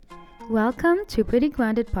Welcome to Pretty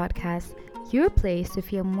Grounded Podcast, your place to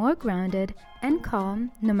feel more grounded and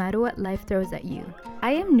calm no matter what life throws at you.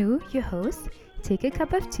 I am Nu, your host. Take a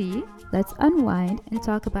cup of tea, let's unwind and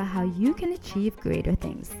talk about how you can achieve greater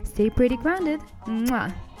things. Stay pretty grounded.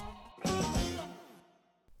 Mwah.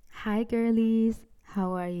 Hi girlies,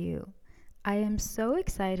 how are you? I am so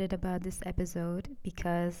excited about this episode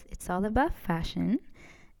because it's all about fashion.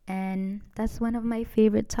 And that's one of my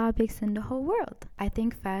favorite topics in the whole world. I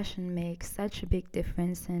think fashion makes such a big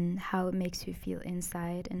difference in how it makes you feel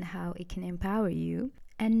inside and how it can empower you.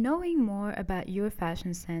 And knowing more about your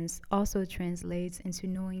fashion sense also translates into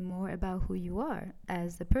knowing more about who you are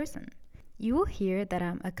as a person. You will hear that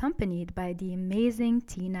I'm accompanied by the amazing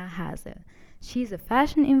Tina Haase. She's a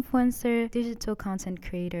fashion influencer, digital content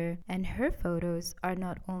creator, and her photos are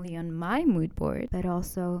not only on my mood board, but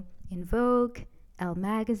also in Vogue, Elle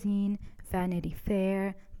Magazine, Vanity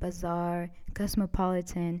Fair, Bazaar,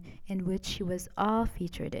 Cosmopolitan, in which she was all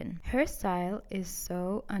featured in. Her style is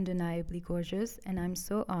so undeniably gorgeous, and I'm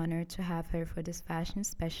so honored to have her for this fashion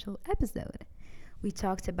special episode. We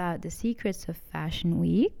talked about the secrets of Fashion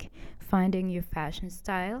Week, finding your fashion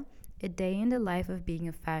style, a day in the life of being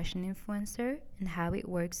a fashion influencer, and how it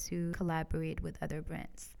works to collaborate with other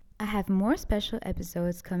brands. I have more special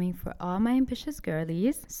episodes coming for all my ambitious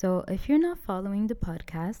girlies, so if you're not following the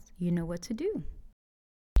podcast, you know what to do.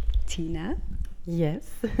 Tina, Yes.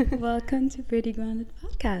 welcome to Pretty Grounded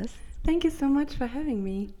Podcast. Thank you so much for having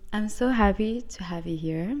me. I'm so happy to have you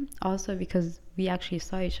here, also because we actually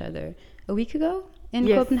saw each other a week ago in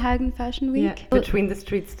Yes. Copenhagen Fashion Week. Yeah, between the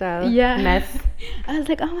street style Yeah. mess. I was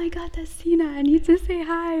like, oh my god, that's Tina, I need to say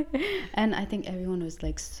hi. And I think everyone was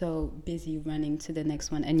like so busy running to the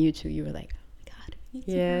next one, and you too, you were like, oh my god, we need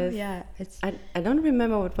to Yes. go. Yeah, it's I don't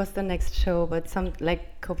remember what was the next show, but some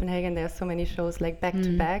like Copenhagen, there are so many shows like back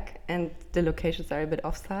to back, and the locations are a bit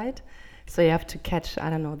offside. So you have to catch, I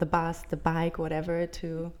don't know, the bus, the bike, whatever,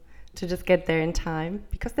 to just get there in time,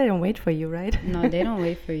 because they don't wait for you, right? no, they don't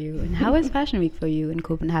wait for you. And how was Fashion Week for you in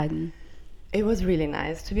Copenhagen? It was really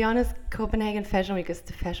nice. To be honest, Copenhagen Fashion Week is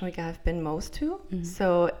the fashion week I've been most to.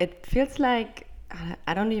 So it feels like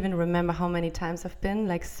I don't even remember how many times I've been,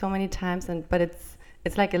 like so many times, but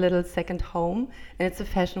it's like a little second home, and it's a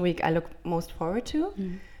fashion week I look most forward to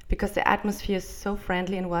because the atmosphere is so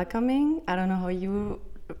friendly and welcoming. I don't know how you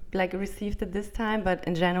like received it this time, but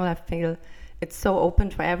in general I feel it's so open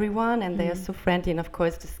for everyone, and they are so friendly, and of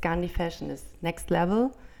course the Scandi fashion is next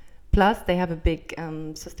level. Plus, they have a big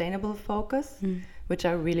sustainable focus, which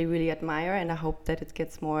I really, really admire, and I hope that it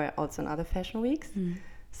gets more also in other fashion weeks.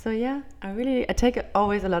 So yeah, I take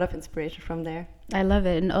always a lot of inspiration from there. I love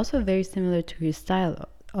it, and also very similar to your style.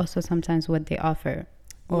 Also, sometimes what they offer.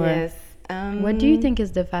 Or Yes. what do you think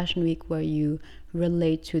is the Fashion Week where you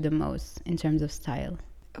relate to the most in terms of style?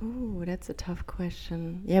 Oh, that's a tough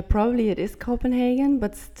question. Yeah, probably it is Copenhagen,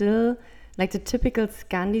 but still, like the typical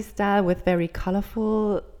Scandi style with very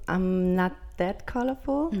colorful. I'm not that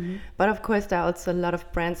colorful, but of course there are also a lot of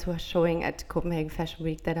brands who are showing at Copenhagen Fashion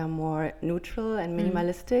Week that are more neutral and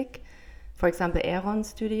minimalistic. For example, Aeron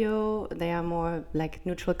Studio, they are more like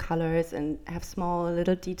neutral colors and have small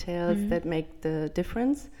little details that make the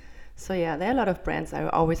difference. So yeah, there are a lot of brands I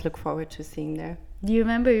always look forward to seeing there. Do you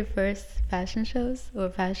remember your first fashion shows or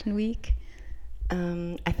Fashion Week?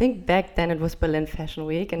 I think back then it was Berlin Fashion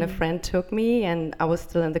Week, and a friend took me, and I was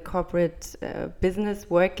still in the corporate business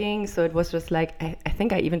working, so it was just like, I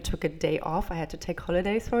think I even took a day off. I had to take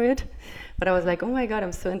holidays for it, but I was like, oh my god,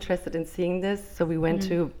 I'm so interested in seeing this. So we went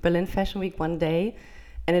to Berlin Fashion Week one day,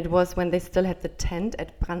 and it was when they still had the tent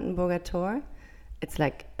at Brandenburger Tor. It's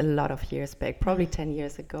like a lot of years back, probably 10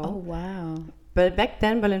 years ago. Oh wow! But back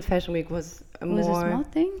then Berlin Fashion Week was a Was more... it a small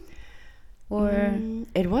thing? Or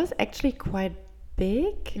It was actually quite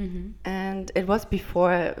big, and it was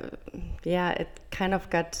before, it kind of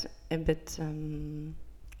got a bit,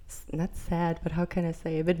 not sad, but how can I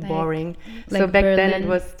say, a bit Like- boring. So like back then it Berlin.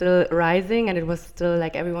 was still rising, and it was still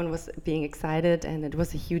like everyone was being excited, and it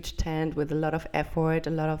was a huge tent with a lot of effort,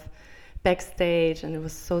 a lot of backstage, and it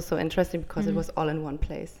was so interesting because it was all in one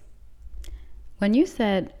place. when you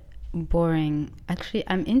said boring, actually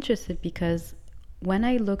I'm interested because when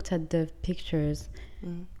I looked at the pictures,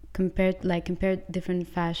 compared different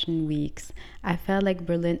fashion weeks, I felt like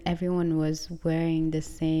Berlin, everyone was wearing the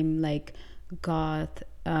same like goth,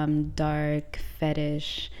 dark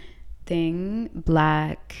fetish thing,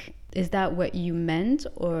 black. Is that what you meant,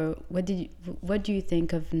 or what do you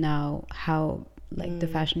think of now how like the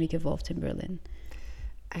Fashion Week evolved in Berlin?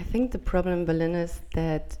 I think the problem in Berlin is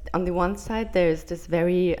that on the one side there's this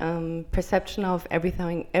very perception of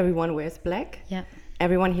everyone wears black. Yeah.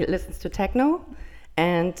 Everyone here listens to techno,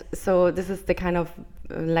 And so this is the kind of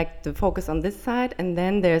like the focus on this side, and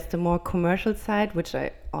then there's the more commercial side, which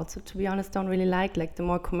I also, to be honest, don't really like the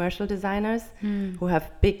more commercial designers who have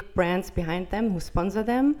big brands behind them who sponsor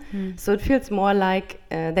them. So it feels more like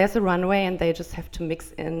there's a runway and they just have to mix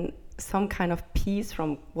in some kind of piece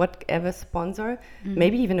from whatever sponsor,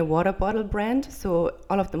 maybe even a water bottle brand. So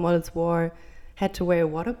all of the models had to wear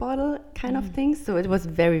a water bottle kind of thing. So it was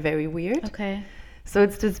very, very weird. Okay. So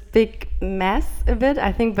it's this big mess a bit.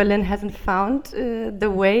 I think Berlin hasn't found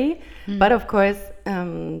the way. But of course,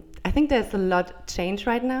 I think there's a lot change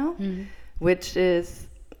right now, which is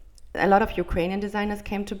a lot of Ukrainian designers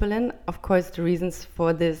came to Berlin. Of course, the reasons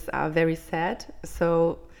for this are very sad.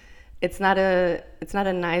 So it's not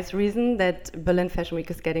a nice reason that Berlin Fashion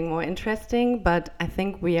Week is getting more interesting. But I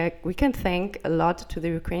think we can thank a lot to the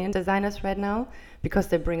Ukrainian designers right now because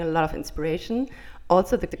they bring a lot of inspiration.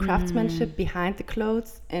 Also, the craftsmanship behind the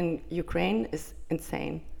clothes in Ukraine is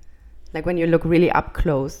insane. Like when you look really up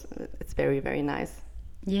close, it's very, very nice.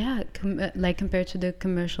 Yeah, like compared to the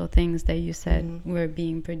commercial things that you said were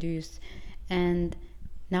being produced. And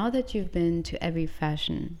now that you've been to every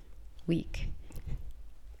fashion week,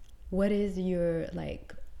 what is your,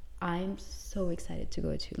 like, I'm so excited to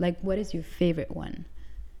go to, like, what is your favorite one?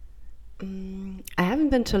 I haven't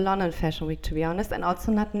been to London Fashion Week, to be honest, and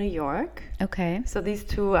also not New York. Okay. So these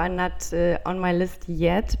two are not on my list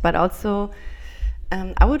yet, but also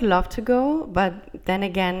I would love to go, but then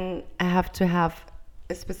again, I have to have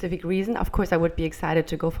a specific reason. Of course, I would be excited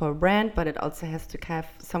to go for a brand, but it also has to have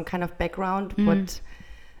some kind of background.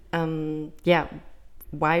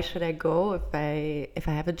 Why should I go if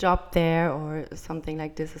I have a job there or something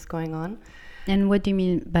like this is going on? And what do you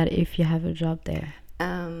mean by if you have a job there?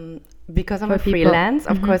 Because I'm a freelance,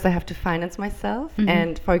 of course I have to finance myself.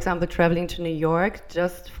 And for example, traveling to New York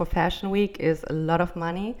just for Fashion Week is a lot of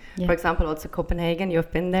money. Yeah. For example, also Copenhagen,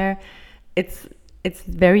 you've been there. It's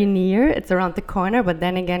very near, it's around the corner, but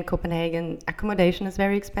then again, Copenhagen accommodation is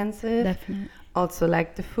very expensive. Definitely. Also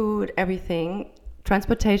like the food, everything.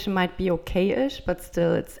 Transportation might be okay-ish, but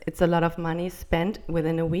still it's a lot of money spent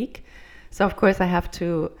within a week. So of course I have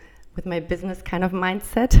to, with my business kind of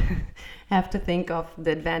mindset, have to think of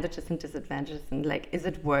the advantages and disadvantages and like, is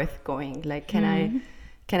it worth going? Like, can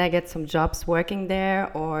I get some jobs working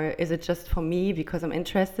there, or is it just for me because I'm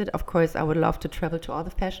interested? Of course, I would love to travel to all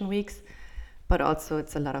the fashion weeks, but also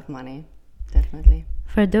it's a lot of money, definitely.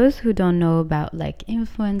 For those who don't know about like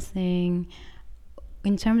influencing,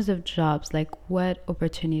 in terms of jobs, like what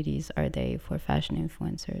opportunities are they for fashion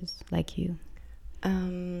influencers like you?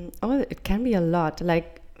 It can be a lot.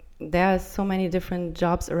 Like, there are so many different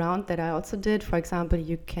jobs around that I also did. For example,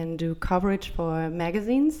 you can do coverage for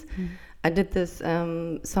magazines. I did this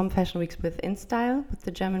some fashion weeks with InStyle, with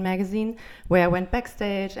the German magazine, where I went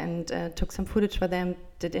backstage and took some footage for them,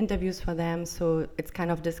 did interviews for them. So it's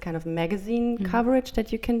kind of this kind of magazine coverage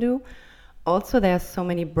that you can do. Also, there are so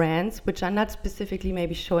many brands which are not specifically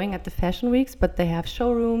maybe showing at the fashion weeks, but they have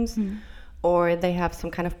showrooms or they have some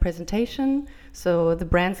kind of presentation. So the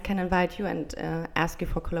brands can invite you and ask you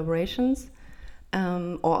for collaborations.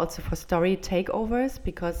 Or also for story takeovers,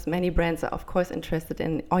 because many brands are of course interested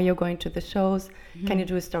in, oh, you're going to the shows, can you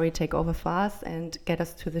do a story takeover for us and get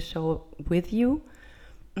us to the show with you?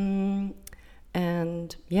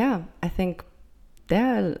 And yeah, I think there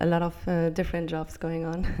are a lot of different jobs going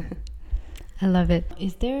on. I love it.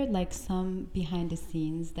 Is there like some behind the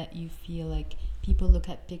scenes that you feel like people look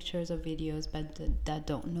at pictures or videos but that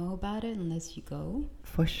don't know about it unless you go?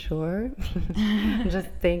 For sure. Just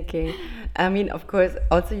thinking. I mean, of course,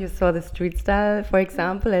 also you saw the street style, for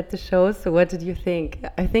example, at the shows. So what did you think?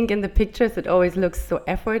 I think in the pictures it always looks so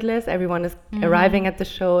effortless. Everyone is arriving at the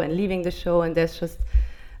show and leaving the show, and there's just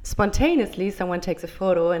spontaneously someone takes a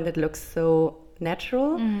photo and it looks so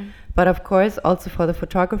natural. But of course, also for the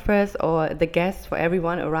photographers or the guests, for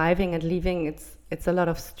everyone arriving and leaving, it's a lot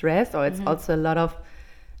of stress, or it's also a lot of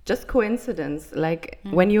just coincidence. Like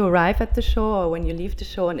when you arrive at the show or when you leave the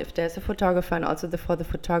show, and if there's a photographer, and also for the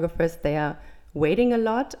photographers, they are waiting a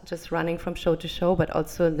lot, just running from show to show, but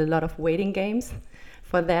also a lot of waiting games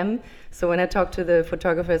for them. So when I talk to the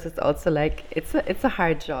photographers, it's also like it's a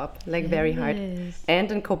hard job, like very hard.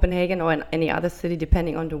 And in Copenhagen or in any other city,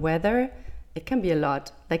 depending on the weather, it can be a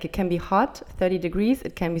lot. Like it can be hot, 30 degrees.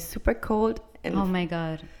 It can be super cold. Oh my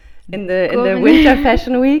God. In the winter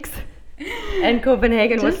fashion weeks. And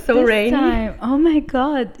Copenhagen was so rainy. Time. Oh my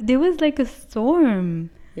God. There was like a storm.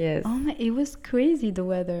 Yes. Oh my, it was crazy, the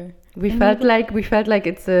weather. We felt like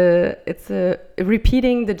it's a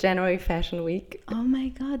repeating the January Fashion Week. Oh my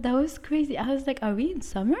God, that was crazy. I was like, are we in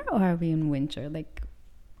summer or are we in winter? Like,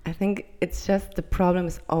 I think it's just the problem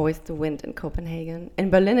is always the wind in Copenhagen. In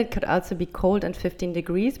Berlin, it could also be cold and 15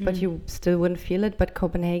 degrees, but you still wouldn't feel it. But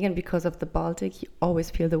Copenhagen, because of the Baltic, you always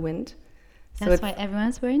feel the wind. That's why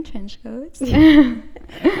everyone's wearing trench coats.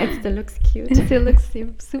 It still looks cute. It still looks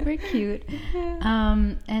super cute.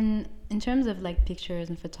 And in terms of like pictures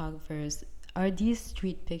and photographers, are these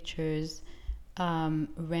street pictures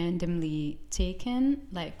randomly taken,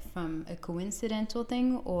 like from a coincidental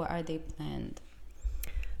thing, or are they planned?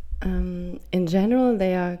 In general,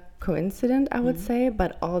 they are coincident, I would say,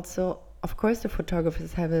 but also, of course, the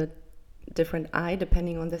photographers have a different eye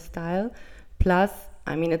depending on the style. Plus,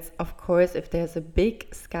 I mean, it's of course, if there's a big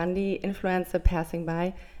Scandi influencer passing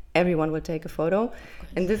by, everyone will take a photo.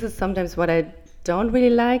 And this is sometimes what I don't really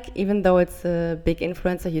like, even though it's a big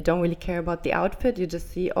influencer, you don't really care about the outfit. You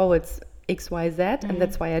just see, oh, it's XYZ, and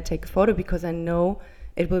that's why I take a photo, because I know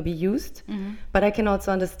it will be used. But I can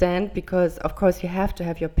also understand, because of course you have to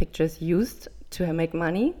have your pictures used to make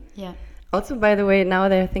money. Yeah. Also, by the way, now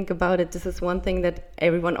that I think about it, this is one thing that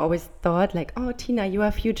everyone always thought, like, oh, Tina, you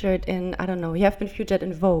are featured in, I don't know, you have been featured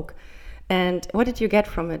in Vogue. And what did you get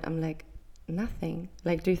from it? I'm like, nothing.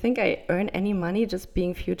 Like, do you think I earn any money just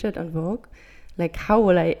being featured on Vogue? Like, how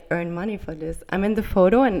will I earn money for this? I'm in the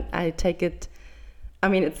photo and I take it. I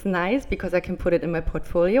mean, it's nice because I can put it in my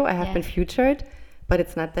portfolio. I have been featured, but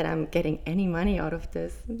it's not that I'm getting any money out of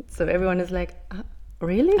this. So everyone is like,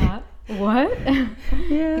 really? What?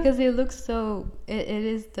 Yeah. Because it looks so, it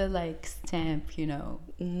is the like stamp, you know,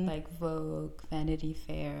 like Vogue, Vanity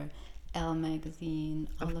Fair, Elle magazine,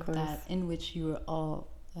 all of that, in which you were all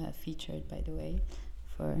featured, by the way,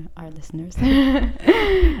 for our listeners.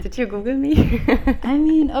 Did you Google me? I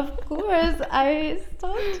mean, of course, I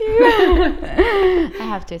stalked you. I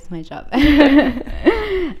have to, it's my job.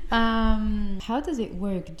 How does it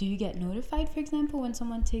work? Do you get notified, for example, when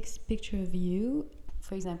someone takes a picture of you,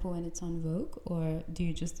 for example, when it's on Vogue, or do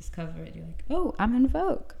you just discover it? You're like, oh, I'm in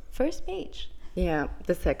Vogue, first page. Yeah,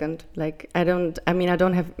 the second. Like, I don't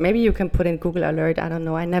have, maybe you can put in Google Alert, I don't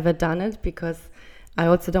know. I never done it because I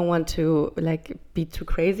also don't want to like be too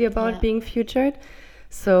crazy about being featured.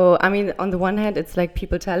 So, I mean, on the one hand, it's like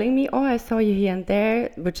people telling me, oh, I saw you here and there,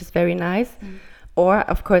 which is very nice. Or,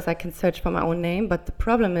 of course, I can search for my own name. But the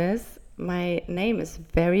problem is my name is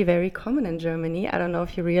very, very common in Germany. I don't know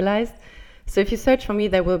if you realized. So if you search for me,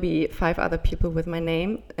 there will be 5 other people with my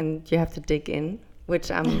name, and you have to dig in,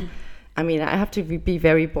 which I mean, I have to be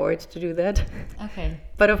very bored to do that. Okay.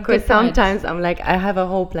 But of course, sometimes I'm like, I have a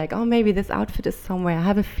hope, like, oh, maybe this outfit is somewhere. I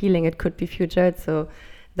have a feeling it could be featured. So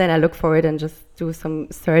then I look for it and just do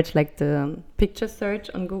some search, like the picture search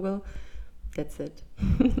on Google. That's it.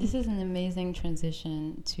 This is an amazing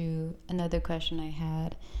transition to another question I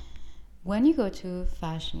had. When you go to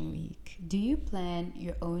Fashion Week, do you plan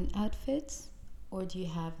your own outfits, or do you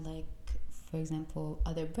have, like, for example,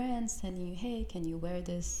 other brands sending you, hey, can you wear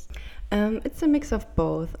this? It's a mix of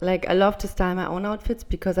both. Like, I love to style my own outfits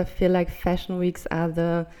because I feel like Fashion Weeks are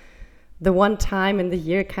the one time in the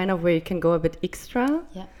year kind of where you can go a bit extra.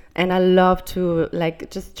 Yeah. And I love to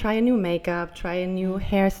like just try a new makeup, try a new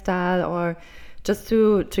hairstyle, or just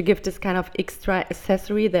to give this kind of extra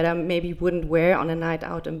accessory that I maybe wouldn't wear on a night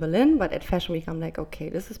out in Berlin. But at Fashion Week, I'm like, okay,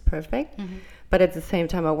 this is perfect. But at the same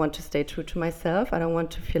time, I want to stay true to myself. I don't want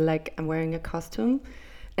to feel like I'm wearing a costume.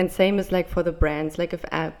 And same is like for the brands. Like if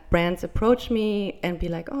brands approach me and be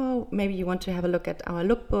like, oh, maybe you want to have a look at our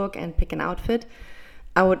lookbook and pick an outfit,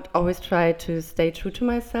 I would always try to stay true to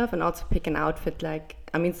myself and also pick an outfit. Like,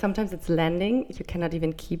 I mean, sometimes it's landing. You cannot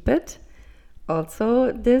even keep it.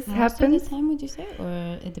 Also, this happens. Most of the time, would you say?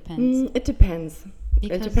 Or it depends? It depends.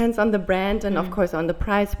 Because it depends on the brand and, of course, on the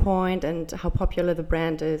price point and how popular the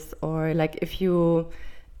brand is. Or like if you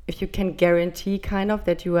can guarantee kind of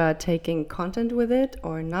that you are taking content with it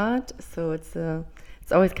or not. So it's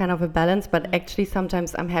always kind of a balance. But actually,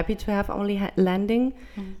 sometimes I'm happy to have only landing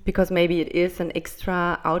because maybe it is an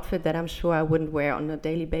extra outfit that I'm sure I wouldn't wear on a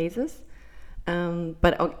daily basis.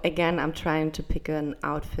 But again, I'm trying to pick an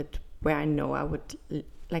outfit where I know I would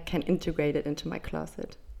can integrate it into my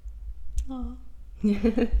closet. Oh.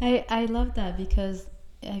 I love that because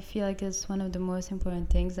I feel like it's one of the most important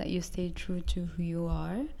things that you stay true to who you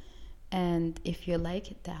are, and if you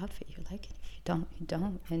like it, the outfit, you like it. If you don't, you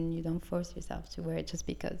don't, and you don't force yourself to wear it just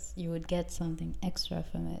because you would get something extra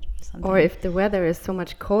from it or something. Or if the weather is so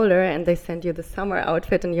much colder and they send you the summer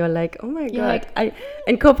outfit and you're like, oh my god.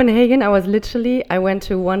 In Copenhagen, I went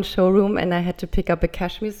to one showroom and I had to pick up a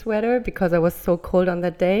cashmere sweater because I was so cold on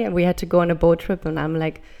that day, and we had to go on a boat trip, and I'm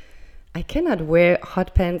like, I cannot wear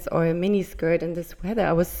hot pants or a mini skirt in this weather.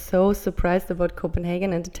 I was so surprised about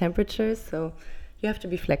Copenhagen and the temperatures. So You have to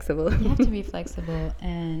be flexible. You have to be flexible.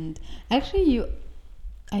 And actually,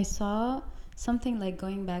 I saw something like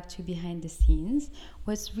going back to behind the scenes.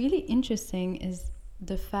 What's really interesting is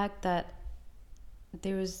the fact that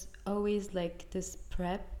there is always like this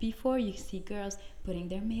prep before. You see girls putting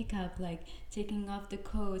their makeup, like taking off the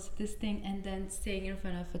coats, this thing, and then staying in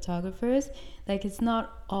front of photographers. Like, it's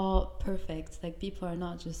not all perfect. Like, people are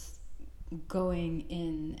not just going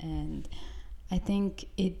in, and I think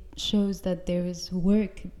it shows that there is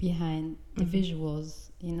work behind the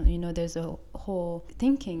visuals. You know, there's a whole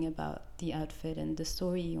thinking about the outfit and the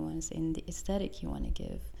story you want to say and the aesthetic you want to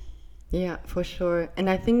give. Yeah, for sure. And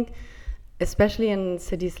I think especially in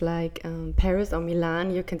cities like Paris or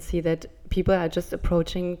Milan, you can see that people are just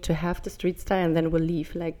approaching to have the street style and then will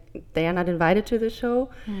leave. Like, they are not invited to the show.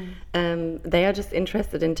 They are just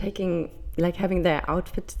interested in having their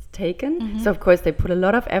outfits taken. So of course they put a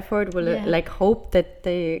lot of effort, will hope that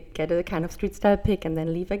they get a kind of street style pick and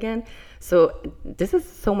then leave again. So this is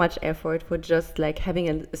so much effort for just like having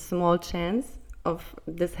a small chance of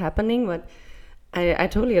this happening. But I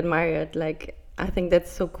totally admire it. Like, I think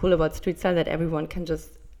that's so cool about street style, that everyone can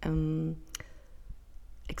just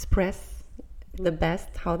express the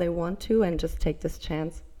best how they want to and just take this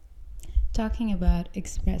chance. Talking about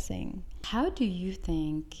expressing, how do you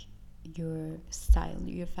think your style,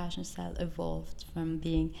 your fashion style, evolved from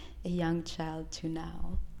being a young child to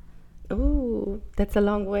now? Oh, that's a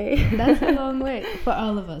long way. That's a long way for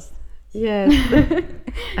all of us. Yes.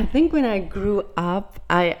 I think when I grew up,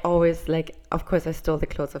 I always, of course, I stole the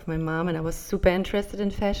clothes of my mom, and I was super interested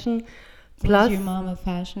in fashion. Plus, was your mom a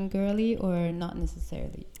fashion girly or not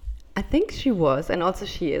necessarily? I think she was, and also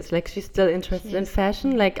she is. Like, she's still interested in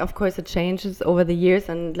fashion. Like, of course, it changes over the years,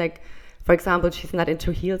 and for example, she's not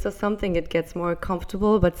into heels or something. It gets more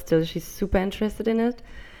comfortable, but still she's super interested in it.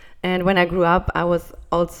 And when I grew up,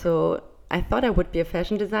 I thought I would be a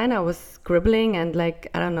fashion designer. I was scribbling and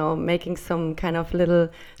making some kind of little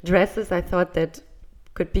dresses I thought that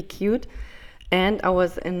could be cute. And I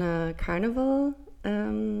was in a carnival,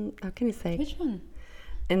 how can you say? Which one?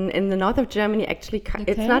 In the north of Germany, actually.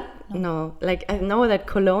 It's not, no. Like, I know that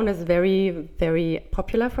Cologne is very, very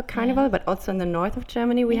popular for carnival, but also in the north of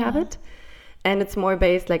Germany we have it. And it's more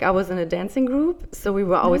based, I was in a dancing group, so we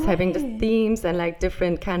were always having the themes and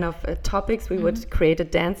different kind of topics we would create a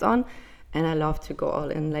dance on. And I love to go all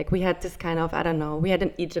in. Like, we had this kind of, we had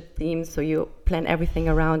an Egypt theme, so you plan everything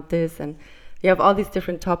around this, and you have all these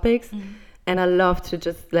different topics. And I love to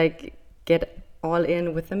just get all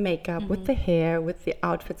in with the makeup, with the hair, with the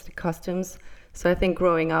outfits, the costumes. So I think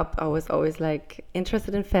growing up, I was always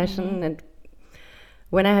interested in fashion. And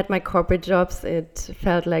when I had my corporate jobs, it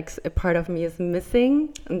felt like a part of me is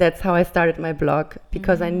missing. And that's how I started my blog,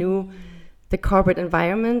 because I knew the corporate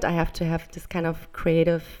environment, I have to have this kind of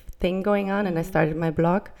creative thing going on, and I started my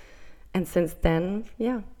blog, and since then,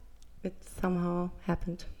 it somehow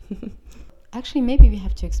happened. Actually, maybe we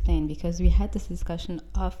have to explain, because we had this discussion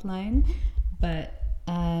offline, but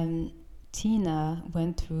Tina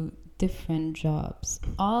went through different jobs,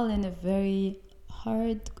 all in a very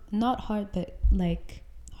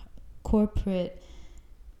corporate,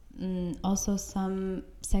 also some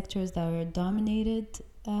sectors that were dominated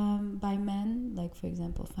by men, like, for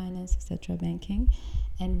example, finance, etc., banking.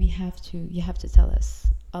 And you have to tell us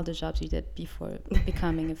all the jobs you did before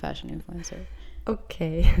becoming a fashion influencer.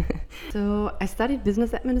 Okay. So I studied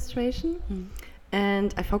business administration,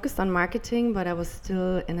 and I focused on marketing, but I was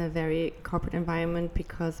still in a very corporate environment,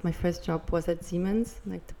 because my first job was at Siemens,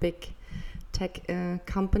 like the big tech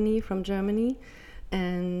company from Germany.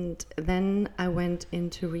 And then I went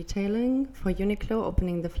into retailing for Uniqlo,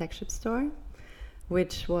 opening the flagship store,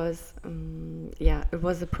 which was, it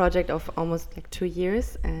was a project of almost 2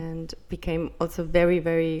 years, and became also very,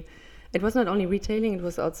 very, it was not only retailing, it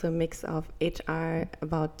was also a mix of HR,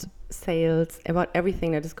 about sales, about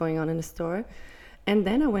everything that is going on in the store. And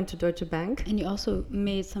then I went to Deutsche Bank. And you also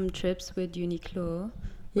made some trips with Uniqlo,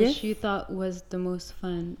 which you thought was the most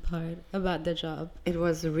fun part about the job. It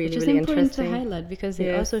was really, really interesting. Which is important to highlight, because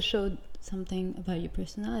it also showed something about your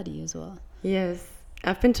personality as well. Yes.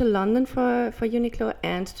 I've been to London for Uniqlo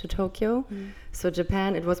and to Tokyo. So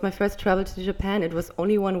Japan, it was my first travel to Japan. It was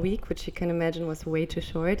only 1 week, which you can imagine was way too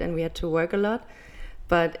short, and we had to work a lot.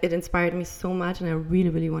 But it inspired me so much, and I really,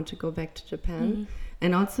 really want to go back to Japan.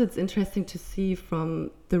 And also it's interesting to see from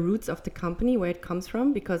the roots of the company where it comes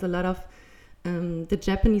from, because a lot of the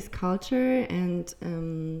Japanese culture and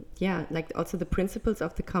like also the principles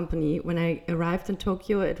of the company. When I arrived in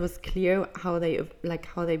Tokyo, it was clear how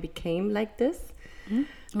they became like this.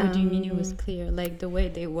 What do you mean it was clear? Like the way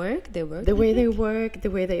they work? The way they work, the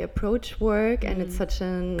way they approach work, and it's such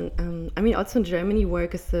an... I mean, also in Germany,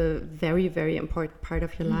 work is a very, very important part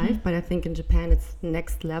of your life, but I think in Japan it's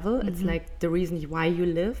next level. It's like the reason why you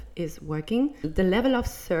live is working. The level of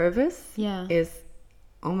service is,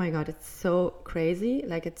 oh my God, it's so crazy.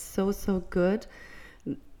 Like, it's so, so good.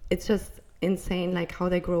 It's just insane, like how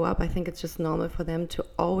they grow up. I think it's just normal for them to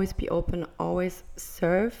always be open, always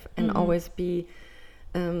serve, and always be...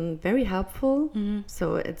 very helpful.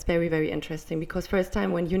 So it's very, very interesting, because first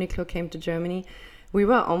time when Uniqlo came to Germany, we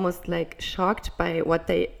were almost like shocked by what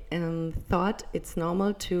they thought it's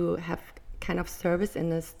normal to have kind of service in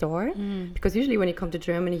the store, because usually when you come to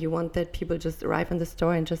Germany you want that people just arrive in the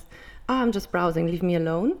store and just, I'm just browsing, leave me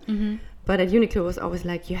alone. But at Uniqlo it was always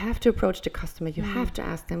like, you have to approach the customer, you have to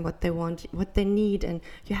ask them what they want, what they need, and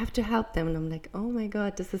you have to help them. And I'm like, oh my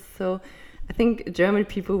God, this is so... I think German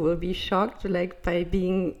people will be shocked, like, by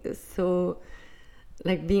being so,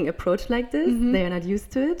 like, being approached like this. They are not used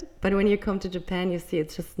to it. But when you come to Japan, you see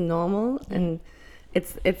it's just normal, and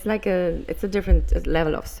it's like it's a different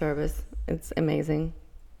level of service. It's amazing,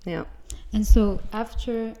 yeah. And so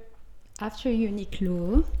after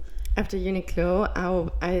Uniqlo,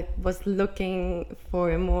 I was looking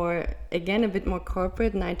for a bit more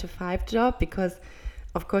corporate 9-to-5 job, because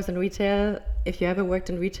of course in retail, if you ever worked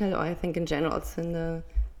in retail, or I think in general also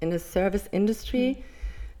in the service industry,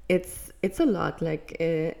 it's a lot. Like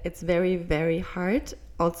it's very, very hard.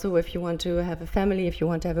 Also, if you want to have a family, if you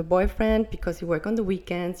want to have a boyfriend, because you work on the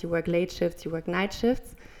weekends, you work late shifts, you work night shifts,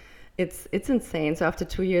 it's insane. So after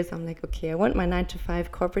 2 years, I'm like, okay, I want my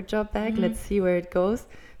 9-to-5 corporate job back. Let's see where it goes.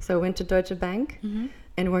 So I went to Deutsche Bank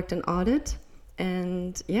and worked in audit.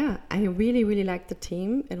 And yeah, I really, really liked the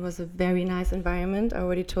team. It was a very nice environment. I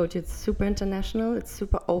already told you it's super international. It's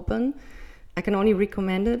super open. I can only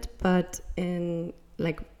recommend it. But in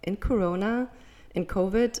Corona, in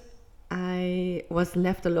COVID, I was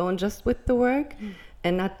left alone just with the work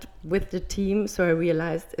and not with the team. So I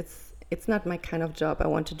realized it's not my kind of job I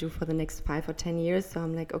want to do for the next 5 or 10 years. So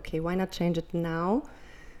I'm like, okay, why not change it now?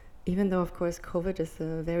 Even though, of course, COVID is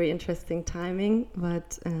a very interesting timing.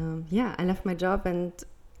 But I left my job and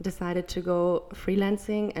decided to go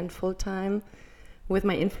freelancing and full-time with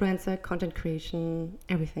my influencer, content creation,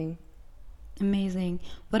 everything. Amazing.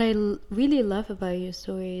 What I really love about your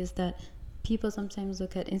story is that people sometimes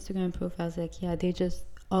look at Instagram profiles like, yeah, they just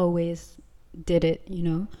always did it,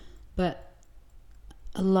 But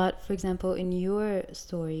a lot, for example, in your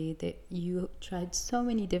story, that you tried so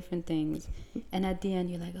many different things, and at the end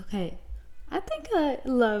you're like, okay, I think I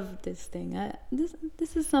love this thing.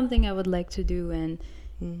 This is something I would like to do, and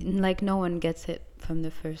like no one gets it from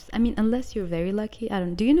the first. I mean, unless you're very lucky.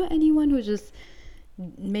 Do you know anyone who just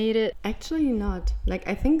made it? Actually not. Like,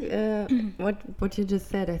 I think what you just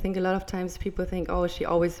said, I think a lot of times people think, oh, she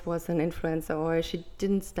always was an influencer, or she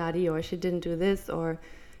didn't study, or she didn't do this, or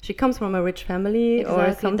she comes from a rich family,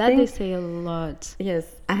 or something. That they say a lot. Yes,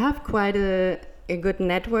 I have quite a good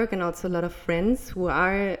network, and also a lot of friends who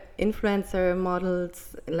are influencer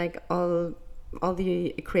models, like all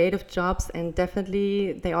the creative jobs, and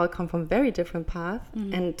definitely they all come from very different paths,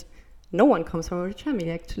 and no one comes from a rich family,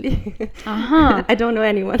 actually. I don't know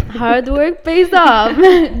anyone. Hard work pays off.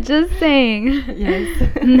 Just saying.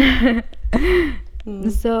 Yes.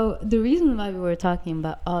 So the reason why we were talking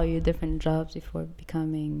about all your different jobs before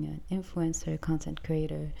becoming an influencer, content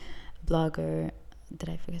creator, blogger, did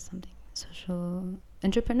I forget something? Social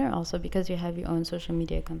entrepreneur also, because you have your own social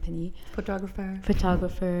media company.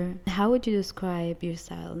 Photographer. How would you describe your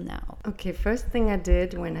style now? Okay, first thing I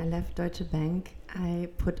did when I left Deutsche Bank, I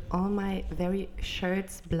put all my very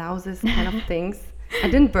shirts, blouses, kind of things. I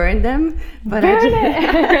didn't burn them, but that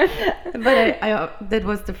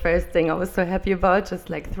was the first thing I was so happy about, just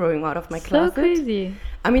like throwing out of my closet. So crazy.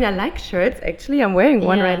 I mean, I like shirts, actually. I'm wearing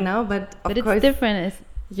one right now, but of course it's different.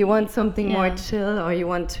 You want something more chill, or you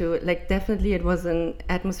want to, like, definitely it was an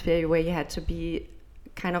atmosphere where you had to be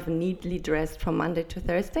kind of neatly dressed from Monday to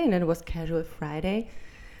Thursday, and then it was casual Friday.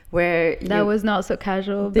 That was not so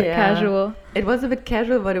casual, but casual. It was a bit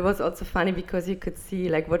casual, but it was also funny because you could see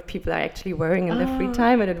like what people are actually wearing in their free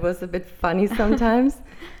time, and it was a bit funny sometimes,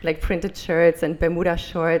 like printed shirts and Bermuda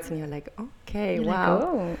shorts, and you're like, okay,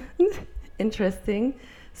 wow, interesting.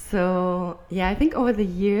 So yeah, I think over the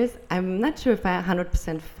years, I'm not sure if I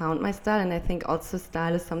 100% found my style, and I think also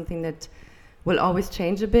style is something that will always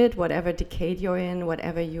change a bit, whatever decade you're in,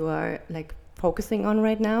 whatever you are like focusing on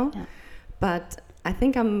right now. Yeah. But I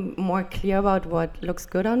think I'm more clear about what looks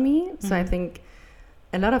good on me. So I think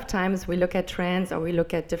a lot of times we look at trends or we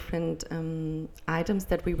look at different items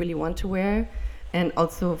that we really want to wear. And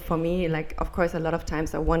also for me, like, of course, a lot of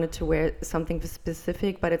times I wanted to wear something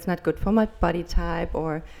specific, but it's not good for my body type.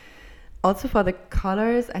 Or also for the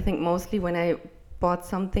colors, I think mostly when I bought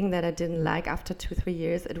something that I didn't like after 2-3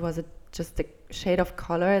 years, it was just a shade of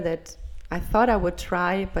color that I thought I would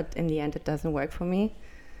try, but in the end it doesn't work for me.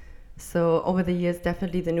 So over the years,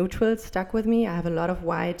 definitely the neutrals stuck with me. I have a lot of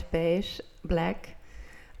white, beige, black,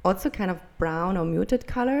 also kind of brown or muted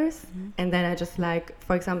colors. And then I just like,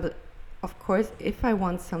 for example, of course, if I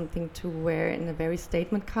want something to wear in a very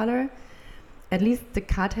statement color, at least the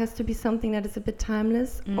cut has to be something that is a bit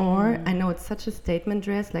timeless. Or I know it's such a statement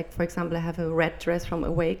dress. Like, for example, I have a red dress from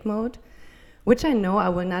Awake Mode, which I know I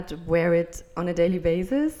will not wear it on a daily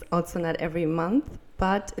basis, also not every month,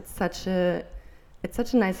 but it's such a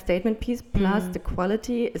nice statement piece. Plus the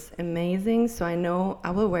quality is amazing. So I know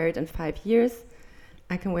I will wear it in 5 years.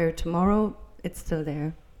 I can wear it tomorrow. It's still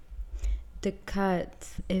there. The cut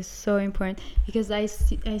is so important because I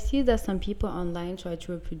see that some people online try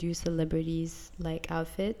to reproduce celebrities like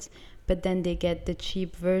outfits, but then they get the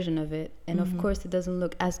cheap version of it, and of course it doesn't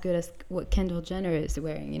look as good as what Kendall Jenner is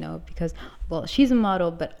wearing, you know, because, well, she's a model,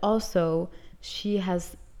 but also she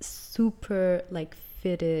has super like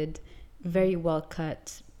fitted, very well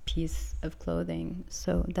cut piece of clothing.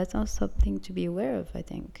 So that's also something to be aware of, I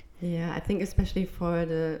think. Yeah, I think especially for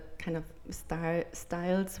the kind of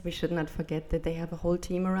styles, we should not forget that they have a whole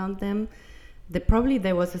team around them.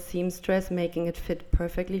 There was a seamstress making it fit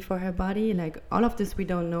perfectly for her body. Like, all of this we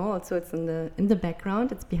don't know. Also, it's in the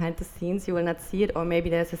background. It's behind the scenes. You will not see it, or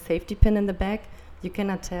maybe there's a safety pin in the back. You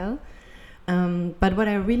cannot tell. But what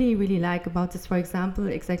I really, really like about this, for example,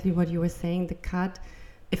 exactly what you were saying, the cut.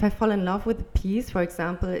 If I fall in love with a piece, for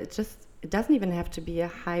example, it doesn't even have to be a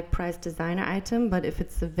high-priced designer item, but if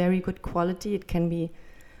it's a very good quality, it can be.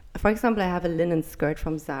 For example, I have a linen skirt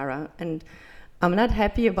from Zara, and I'm not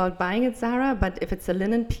happy about buying at Zara, but if it's a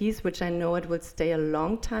linen piece, which I know it will stay a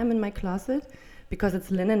long time in my closet, because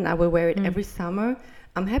it's linen, I will wear it every summer,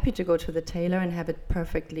 I'm happy to go to the tailor and have it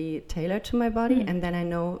perfectly tailored to my body, and then I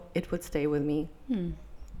know it would stay with me.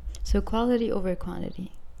 So quality over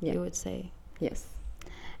quantity, Yeah. you would say. Yes.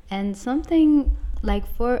 And something like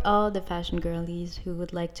for all the fashion girlies who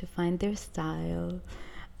would like to find their style,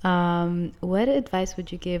 what advice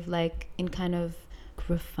would you give, like, in kind of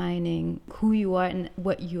refining who you are and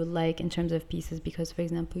what you like in terms of pieces? Because, for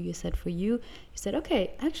example, you said,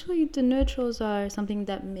 okay, actually the neutrals are something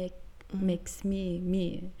that makes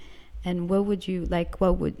me. And what would you like?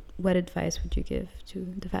 What advice would you give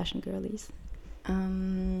to the fashion girlies?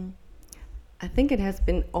 I think it has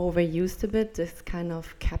been overused a bit, this kind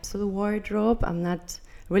of capsule wardrobe. I'm not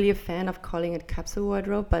really a fan of calling it capsule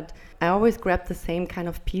wardrobe, but I always grab the same kind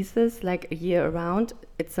of pieces like a year around.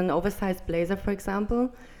 It's an oversized blazer, for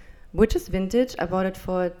example, which is vintage. I bought it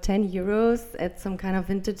for 10 euros at some kind of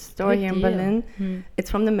vintage store here in Berlin.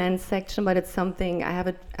 It's from the men's section, but it's something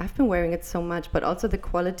I've been wearing it so much, but also the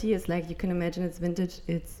quality is like, you can imagine it's vintage,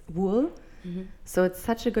 it's wool. So it's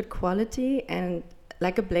such a good quality, and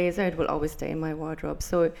like a blazer, it will always stay in my wardrobe.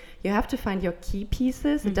 So you have to find your key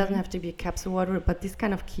pieces. It doesn't have to be a capsule wardrobe, but these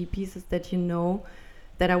kind of key pieces that you know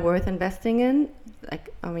that are worth investing in. Like,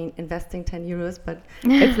 I mean, investing 10 euros, but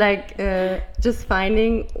it's like just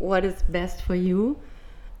finding what is best for you.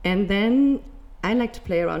 And then I like to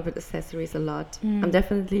play around with accessories a lot. I'm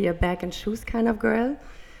definitely a bag and shoes kind of girl.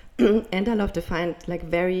 And I love to find like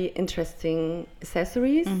very interesting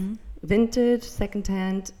accessories, vintage,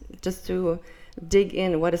 secondhand, just to dig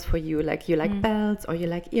in what is for you. Like, you like belts or you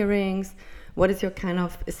like earrings. What is your kind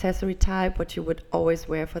of accessory type, what you would always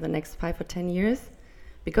wear for the next 5 or 10 years?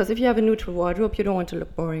 Because if you have a neutral wardrobe, you don't want to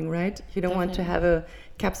look boring, right? You don't want to have a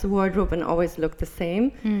capsule wardrobe and always look the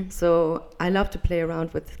same. So I love to play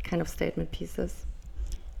around with kind of statement pieces.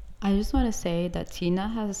 I just want to say that Tina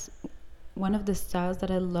has one of the styles that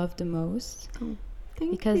I love the most.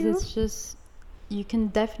 Because it's just, you can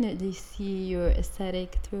definitely see your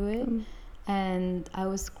aesthetic through it. And I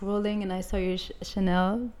was scrolling and I saw your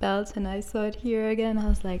Chanel belt and I saw it here again. I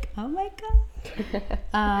was like, oh my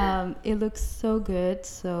God. It looks so good.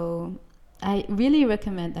 So I really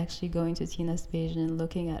recommend actually going to Tina's page and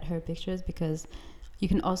looking at her pictures, because you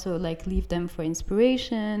can also like leave them for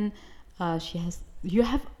inspiration. You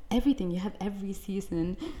have everything. You have every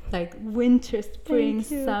season, like winter, spring,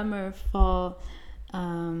 summer, fall.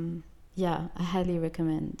 Yeah, I highly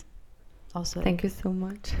recommend. Also, thank you so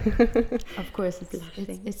much. Of course,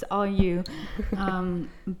 it's all you.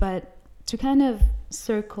 But to kind of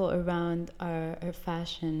circle around our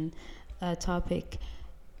fashion, topic,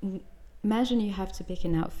 imagine you have to pick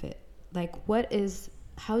an outfit. Like,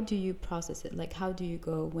 how do you process it? Like, how do you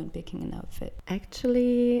go when picking an outfit?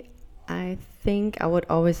 Actually, I think I would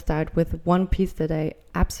always start with one piece that I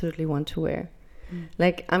absolutely want to wear.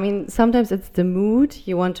 Like, I mean, sometimes it's the mood.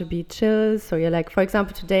 You want to be chill. So you're like, for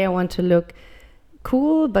example, today I want to look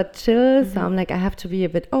cool but chill. So I'm like, I have to be a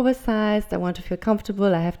bit oversized. I want to feel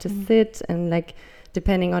comfortable. I have to sit and like,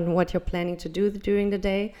 depending on what you're planning to do during the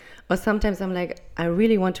day. Or sometimes I'm like, I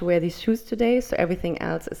really want to wear these shoes today. So everything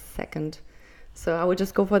else is second. So I would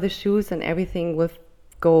just go for the shoes and everything will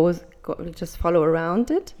just follow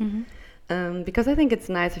around it. Because I think it's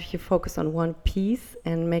nice if you focus on one piece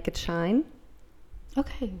and make it shine.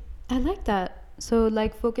 Okay, I like that. So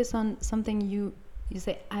like focus on something you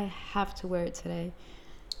say, I have to wear it today,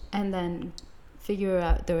 and then figure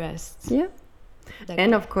out the rest. Yeah.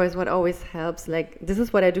 And of course, what always helps, like this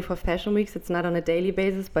is what I do for fashion weeks. It's not on a daily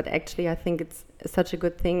basis, but actually I think it's such a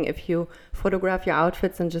good thing if you photograph your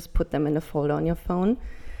outfits and just put them in a folder on your phone.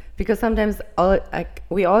 Because sometimes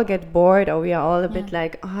we all get bored, or we are all a bit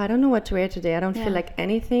like, oh, I don't know what to wear today. I don't feel like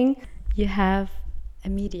anything. You have a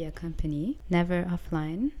media company, Never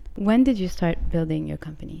Offline. When did you start building your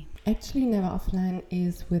company? Actually, Never Offline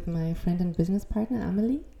is with my friend and business partner,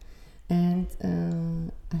 Amelie. And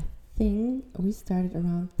I think we started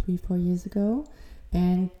around 3-4 years ago.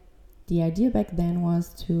 And the idea back then was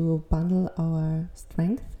to bundle our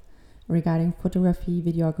strength regarding photography,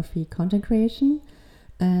 videography, content creation,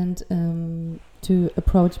 and to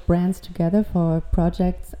approach brands together for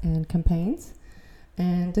projects and campaigns.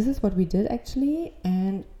 And this is what we did actually.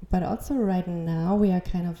 But also right now we are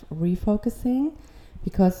kind of refocusing,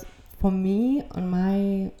 because for me, on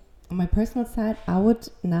my personal side, I would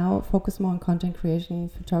now focus more on content creation,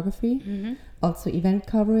 photography, also event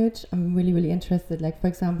coverage. I'm really interested, like for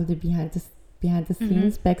example, the behind the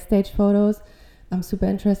scenes backstage photos. I'm super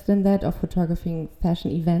interested in that, or photographing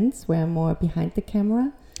fashion events where I'm more behind the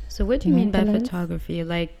camera. So what do you mean by photography?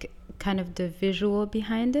 Like kind of the visual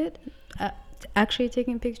behind it? Actually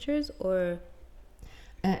taking pictures, or?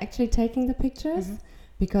 Actually taking the pictures,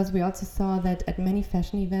 because we also saw that at many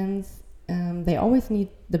fashion events,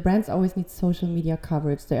 the brands always need social media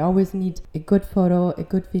coverage. They always need a good photo, a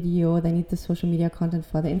good video. They need the social media content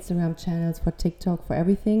for the Instagram channels, for TikTok, for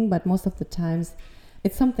everything. But most of the times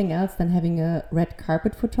it's something else than having a red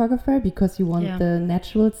carpet photographer, because you want the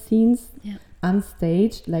natural scenes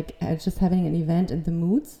unstaged, like just having an event and the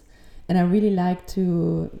moods. And I really like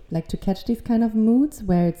to catch these kind of moods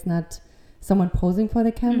where it's not someone posing for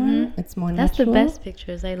the camera. It's more natural. That's the best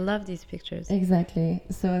pictures. I love these pictures. Exactly.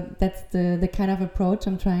 So that's the kind of approach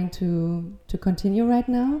I'm trying to continue right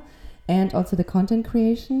now. And also the content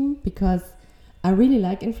creation, because I really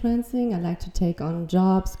like influencing. I like to take on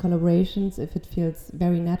jobs, collaborations, if it feels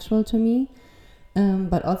very natural to me.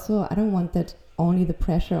 But also I don't want that only the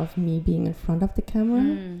pressure of me being in front of the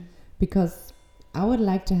camera, because I would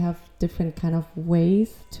like to have different kind of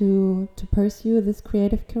ways to pursue this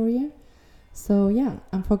creative career. So yeah,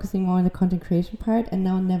 I'm focusing more on the content creation part, and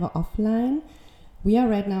now Never Offline. We are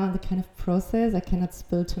right now in the kind of process. I cannot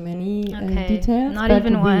spill too many details. Not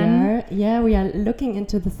even one. We are looking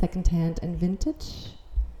into the secondhand and vintage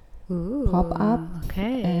pop-up.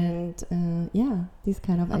 Okay. And these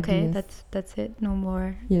kind of ideas. Okay, that's it. No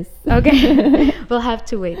more. Yes. Okay. We'll have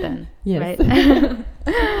to wait then. Yes. Right?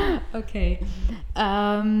 Okay.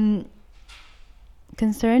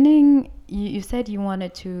 Concerning, you said you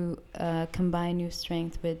wanted to combine your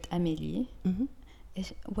strength with Amélie.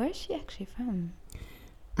 Where is she actually from?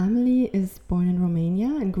 Amélie is born in Romania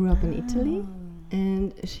and grew up in Italy.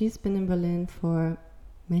 And she's been in Berlin for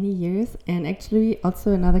many years. And actually,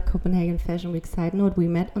 also another Copenhagen Fashion Week side note, we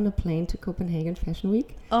met on a plane to Copenhagen Fashion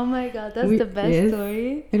Week. Oh my God, that's the best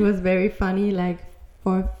story. It was very funny. Like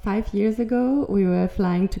 5 years ago, we were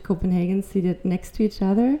flying to Copenhagen, seated next to each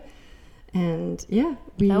other. And yeah,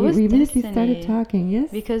 we immediately started talking. Yes,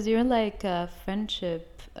 because you're like a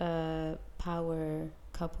friendship power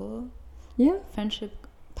couple. Yeah, friendship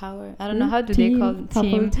power. I don't know, how do they call it?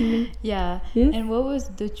 Team. Yeah. Yes. And what was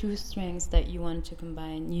the two strengths that you wanted to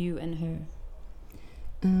combine, you and her?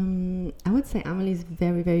 I would say Amelie is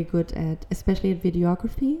very, very good at, especially at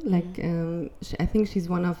videography. Like, I think she's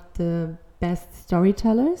one of the best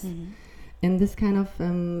storytellers. And this kind of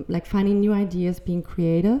like finding new ideas, being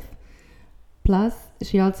creative. Plus,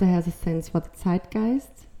 she also has a sense for the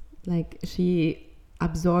zeitgeist. Like, she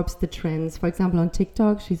absorbs the trends. For example, on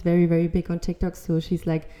TikTok, she's very, very big on TikTok. So she's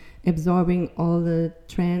like absorbing all the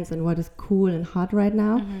trends and what is cool and hot right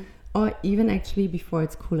now. Or even actually before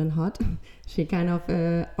it's cool and hot, she kind of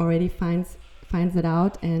already finds it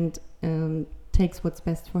out and takes what's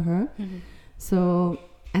best for her. So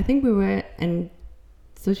I think we were, and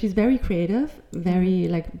so she's very creative, very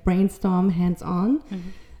like brainstorm, hands-on.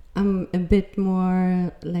 I'm a bit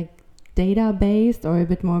more like data based, or a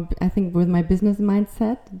bit more, I think, with my business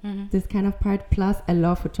mindset, this kind of part. Plus I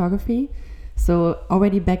love photography. So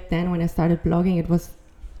already back then when I started blogging, it was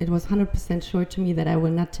 100% sure to me that I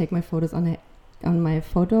will not take my photos on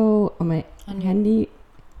my handy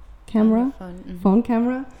camera, phone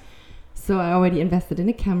camera. So I already invested in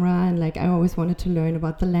a camera, and like I always wanted to learn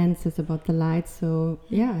about the lenses, about the lights. So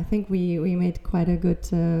yeah, I think we made quite a good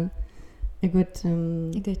team.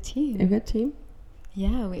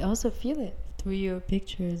 Yeah, we also feel it through your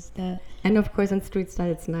pictures. And of course on street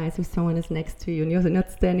style it's nice if someone is next to you and you're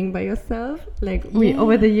not standing by yourself. Like we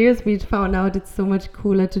over the years we found out it's so much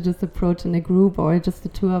cooler to just approach in a group or just the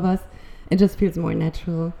two of us. It just feels more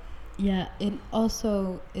natural. Yeah, and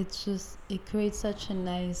also it creates such a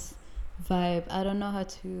nice vibe. I don't know how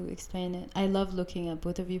to explain it. I love looking at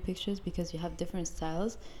both of your pictures because you have different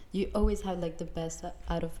styles. You always have like the best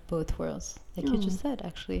out of both worlds, like you just said,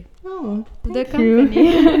 actually. Oh, the thank company.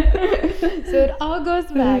 you. So it all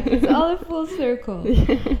goes back. It's all a full circle.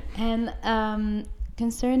 And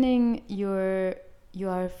concerning you are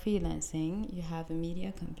freelancing. You have a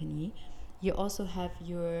media company. You also have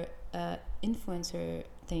your influencer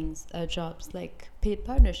things, jobs like paid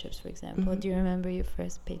partnerships, for example. Do you remember your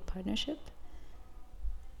first paid partnership?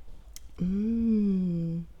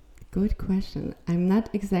 Good question. I'm not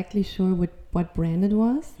exactly sure what brand it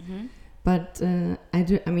was, but I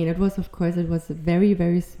mean, it was, of course, it was a very,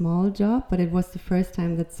 very small job, but it was the first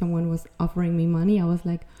time that someone was offering me money. I was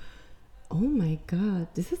like, oh my God,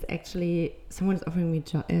 this is actually, someone is offering me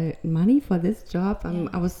money for this job.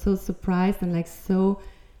 I was so surprised and like so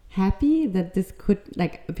happy that this could,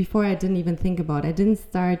 like, before I didn't even think about it. I didn't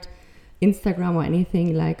start Instagram or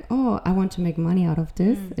anything like, oh, I want to make money out of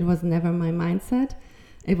this. It was never my mindset.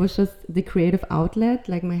 It was just the creative outlet,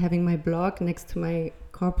 like having my blog next to my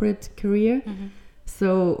corporate career.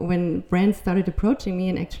 So when brands started approaching me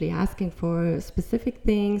and actually asking for specific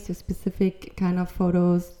things, or specific kind of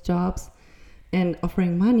photos, jobs, and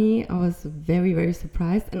offering money, I was very, very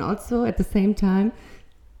surprised. And also at the same time,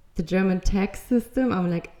 the German tax system,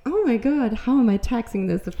 I'm like, oh my God, how am I taxing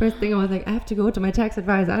this? The first thing I was like, I have to go to my tax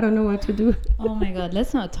advisor. I don't know what to do. Oh my God,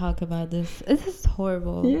 let's not talk about this. This is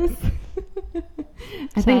horrible. Yes.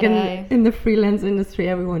 I think in the freelance industry,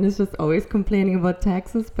 everyone is just always complaining about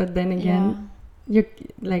taxes. But then again, you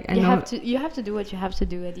have to do what you have to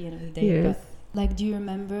do at the end of the day. Yes. But, like, do you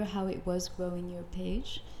remember how it was growing your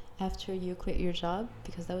page after you quit your job?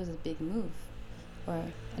 Because that was a big move.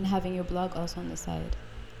 And having your blog also on the side.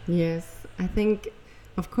 Yes, I think,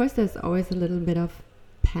 of course, there's always a little bit of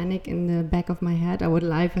panic in the back of my head. I would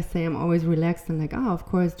lie if I say I'm always relaxed and like, oh, of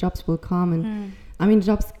course, jobs will come. And I mean,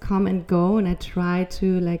 jobs come and go. And I try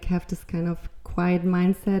to like have this kind of quiet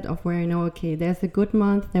mindset of where I know, okay, there's a good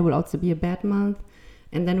month. There will also be a bad month.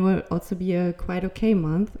 And then will also be a quite okay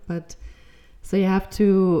month. But so you have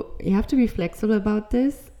to be flexible about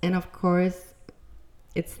this. And of course,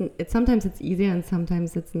 it's sometimes it's easier and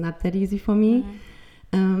sometimes it's not that easy for me.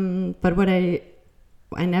 But what I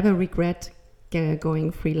never regret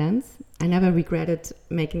going freelance. I never regretted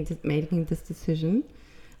making this decision.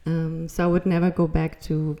 So I would never go back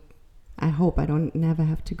to. I hope I don't never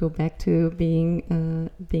have to go back to being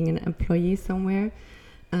an employee somewhere,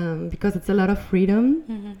 because it's a lot of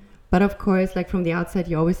freedom. But of course, like from the outside,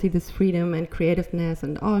 you always see this freedom and creativeness,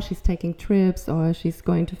 and oh, she's taking trips or she's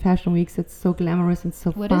going to fashion weeks. It's so glamorous and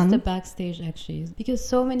so fun. What is the backstage actually? Because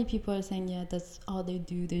so many people are saying, yeah, that's all they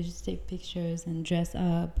do. They just take pictures and dress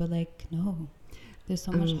up. But like, no, there's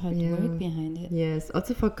so much hard work behind it. Yes.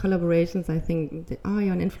 Also for collaborations, I think,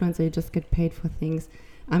 you're an influencer, you just get paid for things.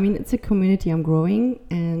 I mean, it's a community I'm growing,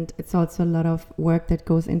 and it's also a lot of work that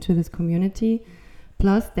goes into this community.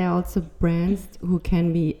 Plus, there are also brands who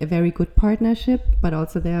can be a very good partnership, but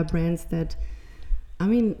also there are brands that, I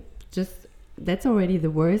mean, just that's already the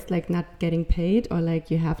worst, like not getting paid, or like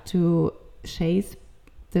you have to chase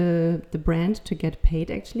the brand to get paid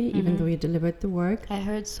actually, even though you delivered the work. I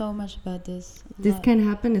heard so much about this. This can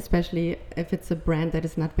happen, especially if it's a brand that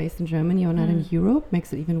is not based in Germany or not in Europe,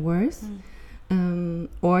 makes it even worse.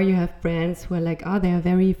 Or you have brands who are like, they are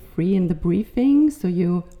very free in the briefing. So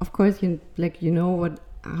you, of course, you know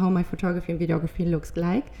how my photography and videography looks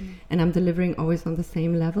like, and I'm delivering always on the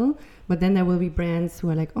same level. But then there will be brands who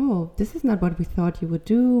are like, oh, this is not what we thought you would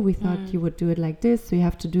do. We thought you would do it like this. So you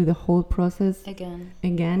have to do the whole process again.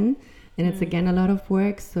 And it's again a lot of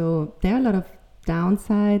work. So there are a lot of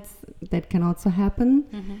downsides that can also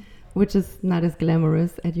happen, which is not as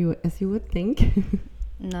glamorous as you would think.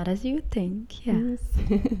 Not as you think. Yeah.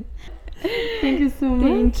 Yes. Thank you so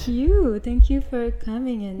much. Thank you. Thank you for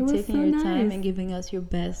coming It and was taking so your time nice. and giving us your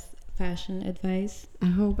best fashion advice. I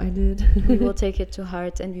hope I did. We will take it to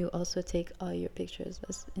heart, and we will also take all your pictures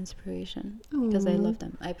as inspiration because I Aw. love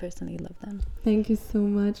them. I personally love them. Thank you so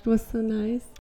much. It was so nice.